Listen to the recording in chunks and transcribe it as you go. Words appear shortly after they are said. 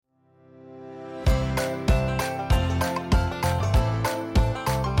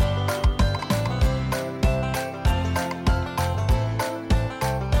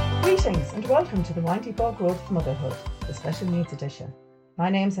Welcome to the Windy Bog Road to Motherhood, the special needs edition. My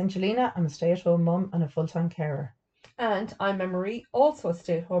name's Angelina. I'm a stay-at-home mum and a full-time carer. And I'm Marie, also a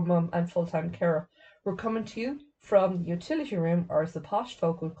stay-at-home mum and full-time carer. We're coming to you from the utility room, or as the posh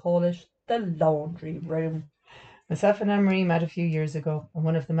folk would call it, the laundry room. Myself and Anne-Marie met a few years ago on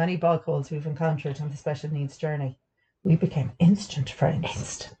one of the many bog holes we've encountered on the special needs journey. We became instant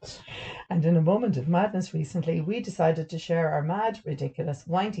friends. And in a moment of madness recently, we decided to share our mad, ridiculous,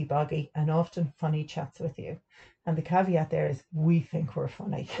 windy, boggy, and often funny chats with you. And the caveat there is, we think we're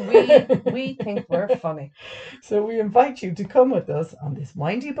funny. We think we're funny. So we invite you to come with us on this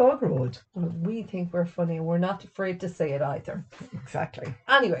windy bog road. We think we're funny. We're not afraid to say it either. Exactly.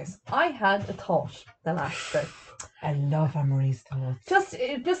 Anyways, I had a thought the last day. I love Anne-Marie's thoughts.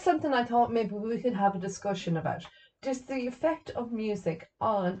 Just something I thought maybe we could have a discussion about. Just the effect of music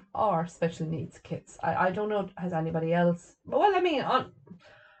on our special needs kids. I don't know, has anybody else? Well, I mean,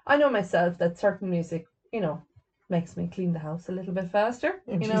 I know myself that certain music, makes me clean the house a little bit faster.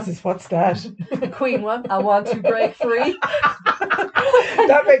 Oh, Jesus, what's that? The Queen one, I Want to Break Free.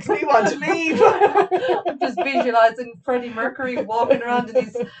 That makes me want to leave. I'm just visualising Freddie Mercury walking around in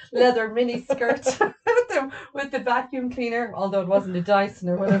these leather mini skirts with the vacuum cleaner, although it wasn't a Dyson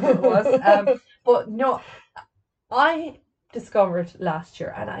or whatever it was. But no, I discovered last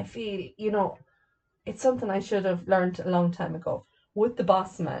year, and I feel, it's something I should have learned a long time ago. With the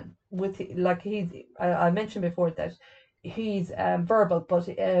boss man, I mentioned before that he's verbal, but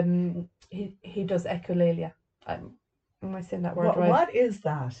he does echolalia. Am I saying that word right? What is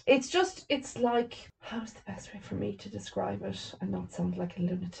that? It's like, how's the best way for me to describe it and not sound like a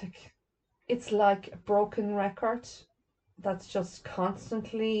lunatic? It's like a broken record that's just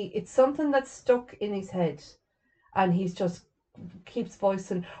constantly, it's something that's stuck in his head. And he's just keeps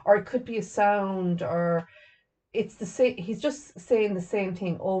voicing, or it could be a sound, or it's the same. He's just saying the same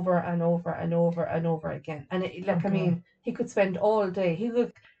thing over and over and over and over again. And I mean, he could spend all day. He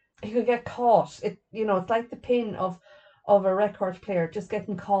could get caught. It's like the pin of a record player just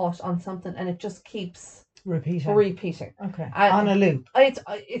getting caught on something, and it just keeps repeating. Okay, on a loop.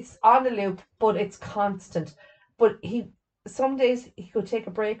 It's on a loop, but it's constant. But some days he could take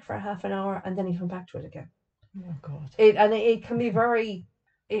a break for half an hour, and then he'd come back to it again. Oh God! It can be very,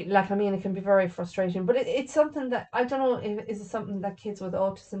 it can be very frustrating. But it's something that I don't know. Is it something that kids with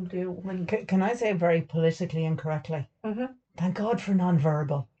autism do? When can I say very politically incorrectly? Mm-hmm. Thank God for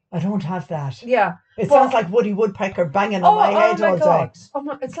non-verbal. I don't have that. Yeah, it sounds like Woody Woodpecker banging on my head all day. Oh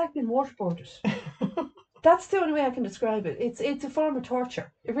my! It's like being waterboarded. That's the only way I can describe it. It's a form of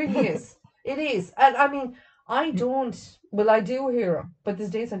torture. It really is. It is, and I mean, I don't. Well, I do hear him, but there's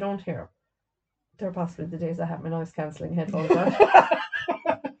days I don't hear him. They're possibly the days I have my noise cancelling headphones on.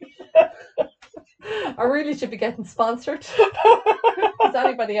 I really should be getting sponsored. Is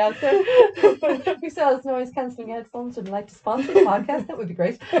anybody out there who sells noise cancelling headphones would like to sponsor the podcast? That would be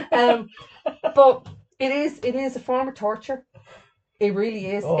great. But it is a form of torture. It really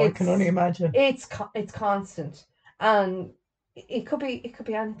is. Oh, I can only imagine. It's constant, and it could be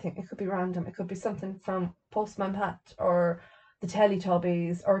anything. It could be random. It could be something from Postman Pat or the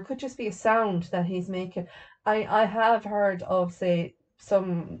Teletubbies, or it could just be a sound that he's making. I have heard of, say,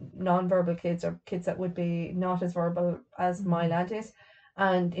 some non-verbal kids or kids that would be not as verbal as my lad is,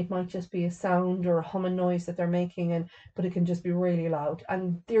 and it might just be a sound or a humming noise that they're making, but it can just be really loud,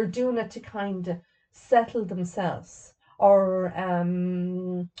 and they're doing it to kind of settle themselves. Or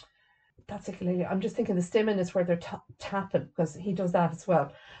that's echolalia. I'm just thinking the stimming is where they're tapping, because he does that as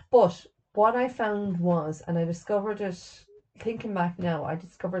well. But what I found was, and I discovered it. Thinking back now, I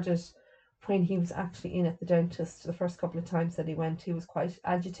discovered it when he was actually in at the dentist. The first couple of times that he went, he was quite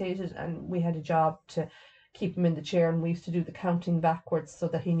agitated, and we had a job to keep him in the chair, and we used to do the counting backwards so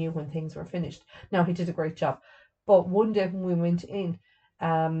that he knew when things were finished. Now, he did a great job. But one day when we went in,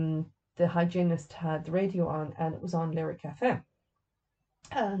 the hygienist had the radio on, and it was on Lyric FM.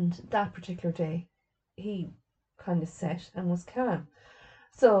 And that particular day, he kind of sat and was calm.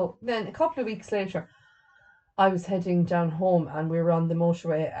 So then a couple of weeks later, I was heading down home, and we were on the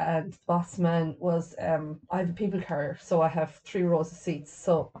motorway, and the boss man was, I have a people carrier, so I have 3 rows of seats.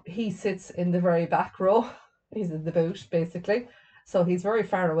 So he sits in the very back row. He's in the boot, basically. So he's very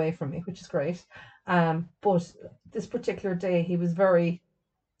far away from me, which is great. But this particular day, he was very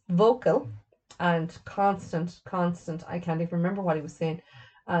vocal and constant. I can't even remember what he was saying.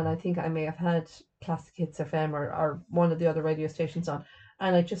 And I think I may have had Classic Hits FM or one of the other radio stations on.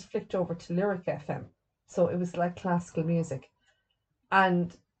 And I just flicked over to Lyric FM. So it was like classical music.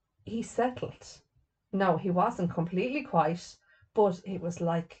 And he settled. No, he wasn't completely quiet, but it was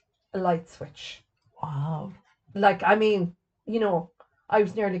like a light switch. Wow. Like, I mean, I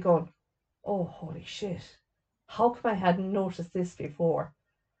was nearly going, oh, holy shit, how come I hadn't noticed this before?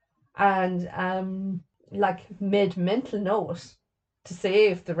 And like made mental note to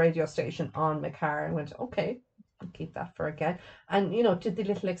save the radio station on my car and went, okay, I'll keep that for again. And did the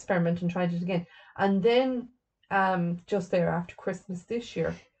little experiment and tried it again. And then just there after Christmas this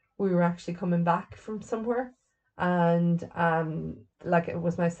year, we were actually coming back from somewhere, and like it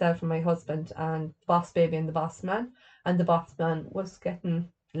was myself and my husband and the boss baby and the boss man, and the boss man was getting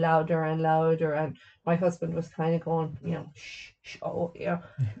louder and louder, and my husband was kind of going, shh, shh, oh,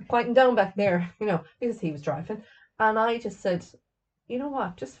 quieting down back there, because he was driving. And I just said, you know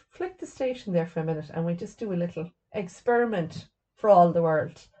what, just flick the station there for a minute and we just do a little experiment for all the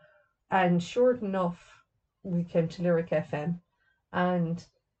world. And sure enough, we came to Lyric FM and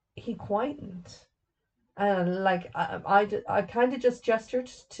he quietened. And like, I kind of just gestured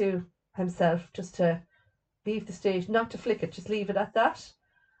to himself just to leave the station, not to flick it, just leave it at that.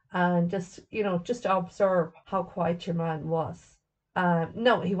 And just to observe how quiet your man was.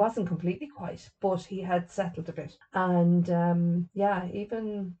 No, he wasn't completely quiet, but he had settled a bit. And yeah,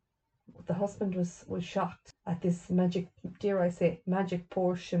 even the husband was shocked at this magic, dare I say, magic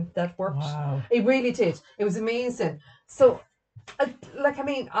portion that worked. Wow. It really did. It was amazing. So, I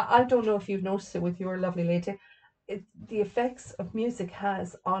don't know if you've noticed it with your lovely lady, the effects of music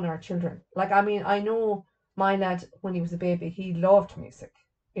has on our children. I know my lad, when he was a baby, he loved music,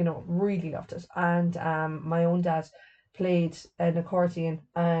 really loved it. And my own dad played an accordion,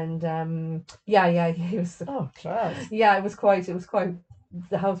 and yeah, he was. Oh, class. Yeah, it was quite.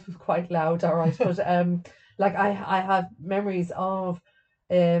 The house was quite loud, all right. But I have memories of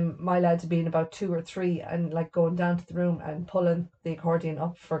my lad being about 2 or 3 and like going down to the room and pulling the accordion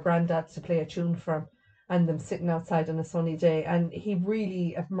up for granddad to play a tune for him, and them sitting outside on a sunny day, and he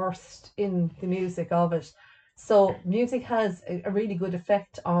really immersed in the music of it. So music has a really good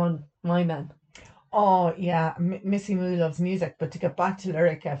effect on my man. Oh, yeah. Missy Moo loves music. But to get back to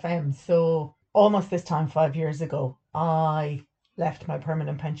Lyric FM, so almost this time 5 years ago, I left my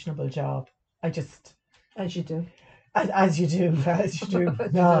permanent pensionable job. I just, As you do. as you do,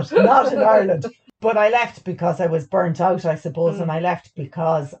 not in Ireland. But I left because I was burnt out, I suppose, and I left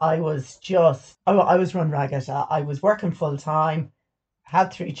because I was I was run ragged. I was working full time,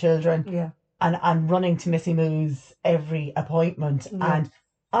 had 3 children, Yeah. and running to Missy Moo's every appointment. Yeah. And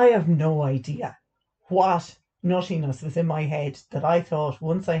I have no idea what nuttiness was in my head that I thought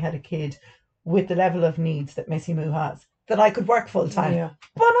once I had a kid with the level of needs that Missy Moo has, that I could work full time. Yeah.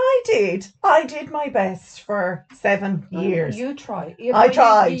 But I did my best for 7 years. You try. I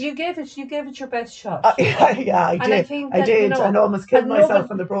tried. You gave it your best shot. Yeah, I did. I did, and almost killed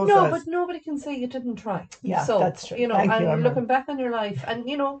myself in the process. No, but nobody can say you didn't try. Yeah, so, that's true. Thank you, looking back on your life, and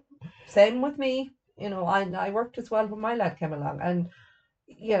same with me. I worked as well when my lad came along, and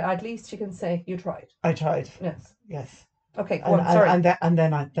yeah, at least you can say you tried. I tried. Yes. Okay, go on, sorry. And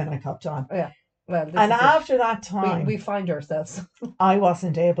then I copped on. Oh, yeah. Well, and after that time, we find ourselves. I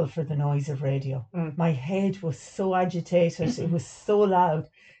wasn't able for the noise of radio. My head was so agitated. It was so loud.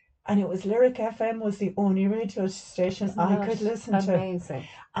 And it was Lyric FM was the only radio station I could listen to. Amazing.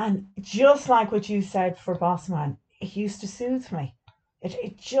 And just like what you said for Bossman, it used to soothe me.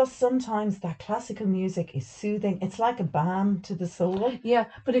 It just sometimes that classical music is soothing. It's like a balm to the soul. Yeah,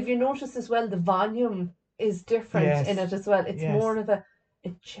 but if you notice as well, the volume is different in it as well. It's more of a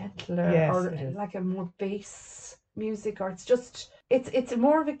gentler or like a more bass music, or it's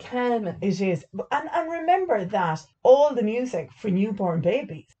more of a calm. It is. And remember that all the music for newborn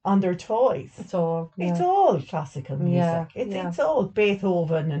babies on their toys, it's all classical music. It's all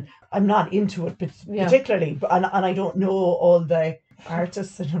Beethoven, and I'm not into it particularly, and I don't know all the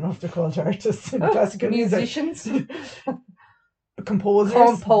artists. I don't know if they're called artists in classical musicians.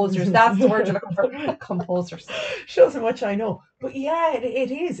 Composers, that's the word you're looking for. Composers. Shows how much I know. But yeah, it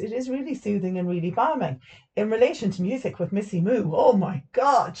is really soothing and really balming. In relation to music with Missy Moo, oh my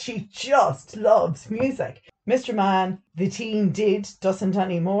God, she just loves music. Mr. Man, the teen doesn't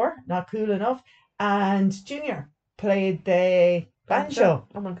anymore, not cool enough, and Junior played the banjo.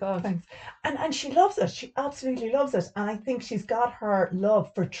 Oh my God. Thanks. And she loves it. She absolutely loves it. And I think she's got her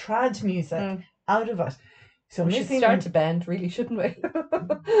love for trad music out of it. So we should start a band, really, shouldn't we?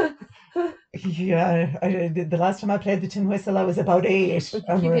 Yeah, the last time I played the tin whistle, I was about 8. We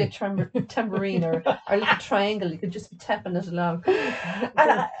could give you a tambourine or a little triangle. You could just be tapping it along.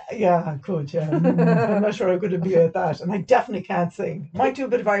 I could. Yeah, I'm not sure I'm going to be at that, and I definitely can't sing. Might do a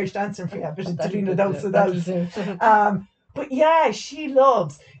bit of Irish dancing for you, a bit of Delina Dowsa. But yeah, she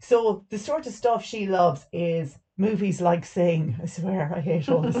loves. So the sort of stuff she loves is movies like Sing. I swear, I hate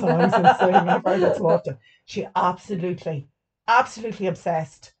all the songs in Sing. I've heard it so often. She absolutely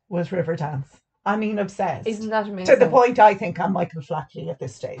obsessed was Riverdance. I mean, obsessed. Isn't that To amazing? the point I think I'm Michael Flatley at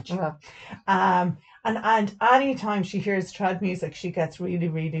this stage. Yeah. And any time she hears trad music, she gets really,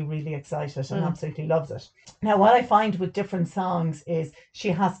 really, really excited and absolutely loves it. Now, what I find with different songs is she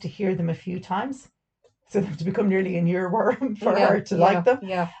has to hear them a few times. So they have to become nearly an earworm for her to like them.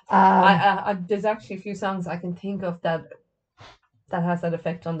 Yeah. There's actually a few songs I can think of that has that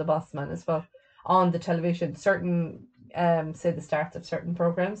effect on the boss man as well. On the television, certain say the start of certain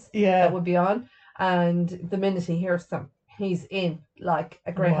programs that would be on, and the minute he hears them, he's in like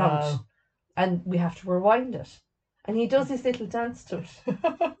a greyhound. Wow. And we have to rewind it, and he does his little dance to it.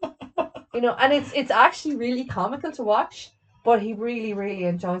 And it's actually really comical to watch, but he really, really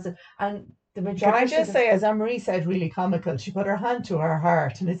enjoys it. And the majority. Can I just say, as Anne-Marie said, really comical. She put her hand to her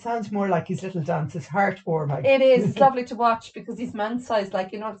heart, and it sounds more like his little dance is heartwarming. It is. It's lovely to watch because he's man-sized. Like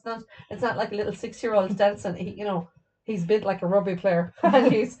it's not like a little 6-year-old dancing. He's built like a rugby player,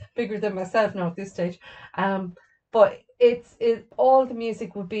 and he's bigger than myself now at this stage. But all the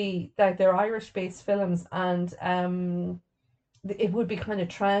music would be like they're Irish-based films, and it would be kind of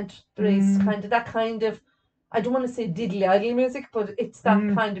trance, kind of that kind of. I don't want to say diddly idly music, but it's that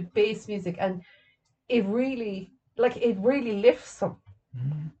kind of bass music, and it really lifts them.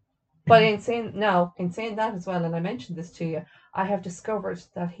 But in saying that as well, and I mentioned this to you, I have discovered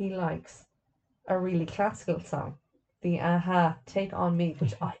that he likes a really classical song, the Aha Take On Me,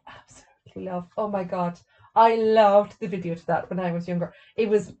 which I absolutely love. Oh my God. I loved the video to that when I was younger. It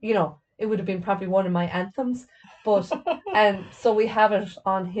was, it would have been probably one of my anthems, but so we have it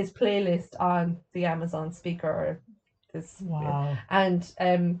on his playlist on the Amazon speaker. Wow.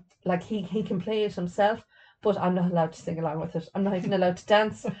 And like he can play it himself, but I'm not allowed to sing along with it. I'm not even allowed to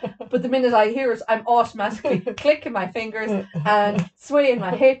dance. But the minute I hear it, I'm automatically clicking my fingers and swaying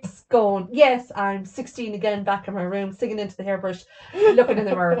my hips, going, yes, I'm 16 again, back in my room, singing into the hairbrush, looking in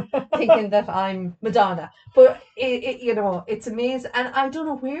the mirror, thinking that I'm Madonna. But it's amazing. And I don't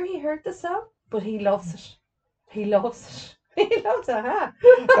know where he heard the song, but he loves it. He loves it. He loves Aha.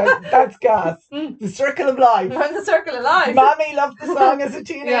 That's gas. The circle of life. The circle of life. Mommy loved the song as a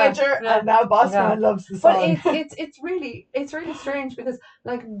teenager, and now Boss Man loves the song. But it's really strange because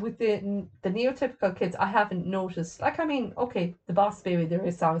like with the neotypical kids, I haven't noticed. Like, I mean, okay, the Boss Baby, there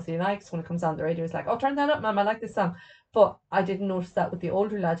is songs he likes when it comes on the radio. It's like, oh, turn that up, Mom, I like this song. But I didn't notice that with the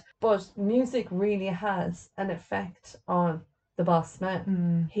older lad. But music really has an effect on the Boss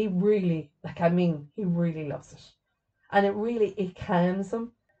Man. He really, he really loves it. And it calms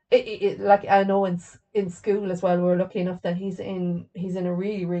him. It like I know in school as well, we're lucky enough that he's in a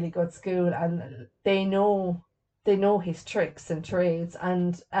really, really good school, and they know his tricks and trades,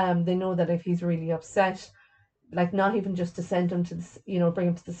 and they know that if he's really upset, like not even just to send him to bring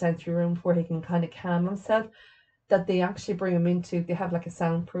him to the sensory room where he can kind of calm himself, that they actually bring him into, they have like a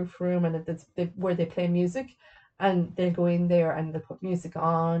soundproof room, and where they play music, and they'll go in there and they'll put music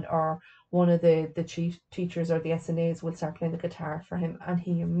on, or one of the teachers or the SNAs will start playing the guitar for him, and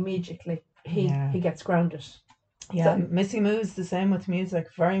he immediately he gets grounded. Yeah, so, Missy Moo's the same with music,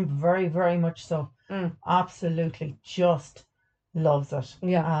 very, very, very much so. Absolutely, just loves it.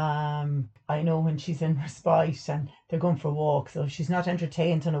 Yeah. I know when she's in respite and they're going for a walk, so if she's not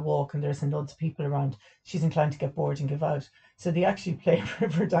entertained on a walk and there's loads of people around, she's inclined to get bored and give out. So they actually play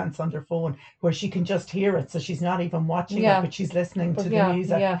Riverdance on their phone where she can just hear it, so she's not even watching it, but she's listening to the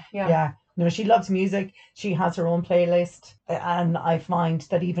music. Yeah. No, she loves music. She has her own playlist, and I find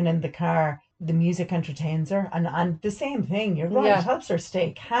that even in the car, the music entertains her, and the same thing. You're right; it helps her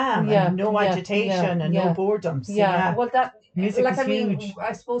stay calm and no agitation and no boredom. So, well, that music is huge.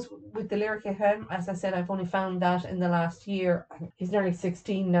 I suppose with the lyric at home, as I said, I've only found that in the last year. He's nearly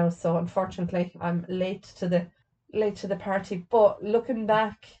 16 now, so unfortunately, I'm late to the party. But looking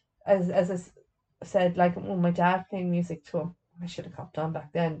back, as I said, like my dad playing music to him. I should have copped on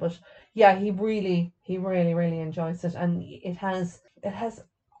back then, but yeah, he really, really enjoys it, and it's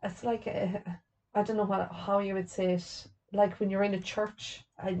like I don't know how you would say it, like when you're in a church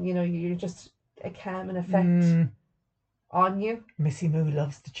and you're just a calming effect on you. Missy Moo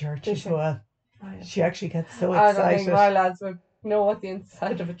loves the church as well. She actually gets so excited. I don't think my lads would know what the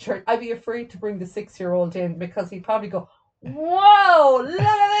inside of a church. I'd be afraid to bring the 6-year-old in because he'd probably go, "Whoa, look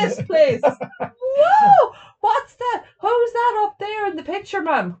at this place! Whoa, what's that? Who's that up there in the picture,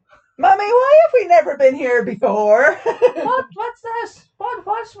 Mum? Mommy, why have we never been here before? What's that? What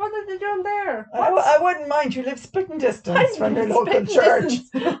are they doing there? I wouldn't mind. You live spitting distance from your local church.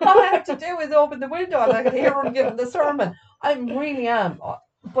 All I have to do is open the window and I can hear him giving the sermon. I really am.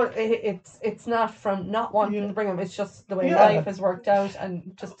 But it's not from not wanting to bring him. It's just the way Yeah. life has worked out,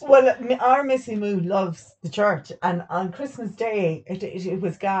 and just Well, our Missy Moo loves the church, and on Christmas Day it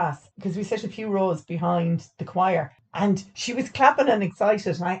was gas because we sat a few rows behind the choir, and she was clapping and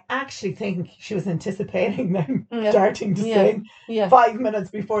excited, and I actually think she was anticipating them starting to sing 5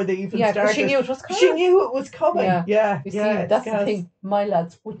 minutes before they even started. She knew it was coming. She knew it was coming. You see, that's the thing. My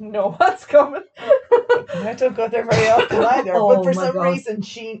lads wouldn't know what's coming. I don't go there very often either, but for some reason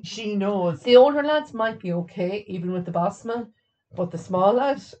she knows. The older lads might be okay, even with the boss man, but the small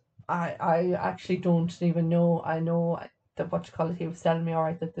lad, I actually don't even know. I know that what you call it, he was telling me all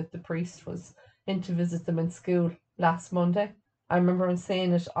right that the priest was in to visit them in school last Monday. I remember him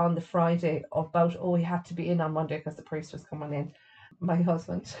saying it on the Friday about, he had to be in on Monday because the priest was coming in. My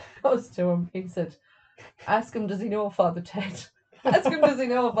husband goes to him, he said, ask him, does he know Father Ted? Ask him, does he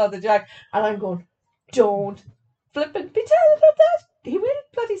know Father Jack? And I'm going, don't flippin' be telling him that. He will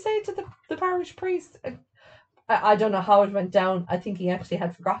bloody say it to the parish priest. I don't know how it went down. I think he actually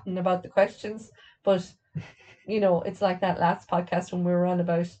had forgotten about the questions. But, it's like that last podcast when we were on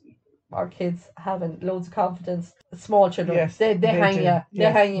about our kids having loads of confidence. Small children, yes, they hang you.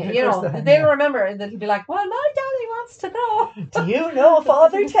 They hang you. They'll remember, and they'll be like, well, my daddy wants to know. Do you know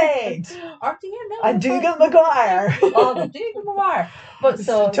Father Ted? Or do you know? And Dougal Maguire. The Dougal Maguire. But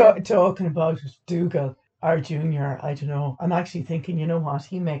talking about Dougal, our junior, I don't know. I'm actually thinking, you know what?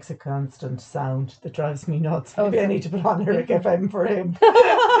 He makes a constant sound that drives me nuts. Maybe I need to put on Eric FM for him.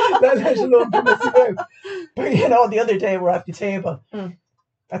 Let alone for Missy Moo. But the other day we're at the table.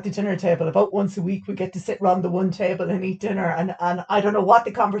 At the dinner table, about once a week we get to sit around the one table and eat dinner, and I don't know what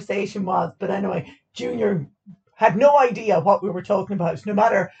the conversation was, but anyway, Junior had no idea what we were talking about, no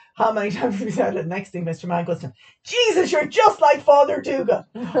matter how many times we said it. Next thing Mr. Mann goes to him, Jesus, you're just like Father Dougal.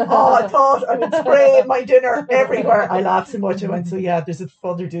 I thought I would spray my dinner everywhere. I laughed so much, I went, so yeah, there's a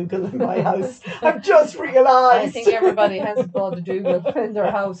Father Dougal in my house. I've just realised. I think everybody has a Father Dougal in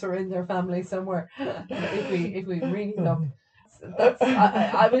their house or in their family somewhere, if we really look.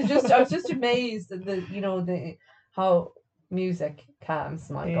 I was just amazed at the how music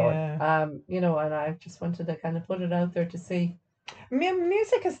calms my God. And I just wanted to kind of put it out there to see. I mean,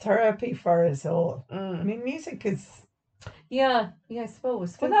 music is therapy for us all. I mean, music is. Yeah, I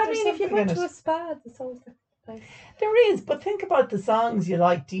suppose. Well, I mean, if you go to a spa, there's always nice. There is, but think about the songs you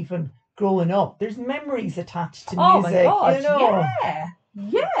liked even growing up. There's memories attached to music. Oh my God!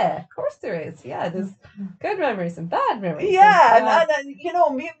 Yeah, of course there is. Yeah, there's good memories and bad memories. Yeah,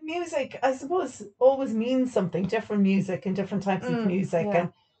 and music, I suppose, always means something. Different music and different types of music. Yeah.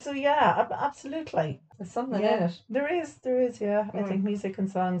 And so, yeah, absolutely. There's something in it. There is, yeah. I think music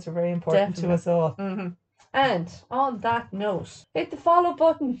and songs are very important to us all. Mm-hmm. And on that note, hit the follow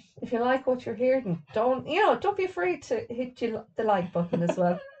button if you like what you're hearing. Don't be afraid to hit the like button as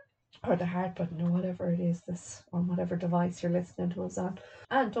well. Or the heart button, or whatever it is, this on whatever device you're listening to us on.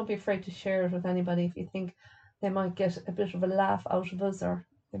 And don't be afraid to share it with anybody if you think they might get a bit of a laugh out of us, or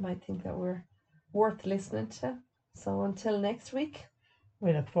they might think that we're worth listening to. So until next week,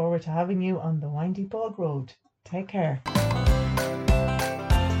 we look forward to having you on the Windy Bog Road. Take care.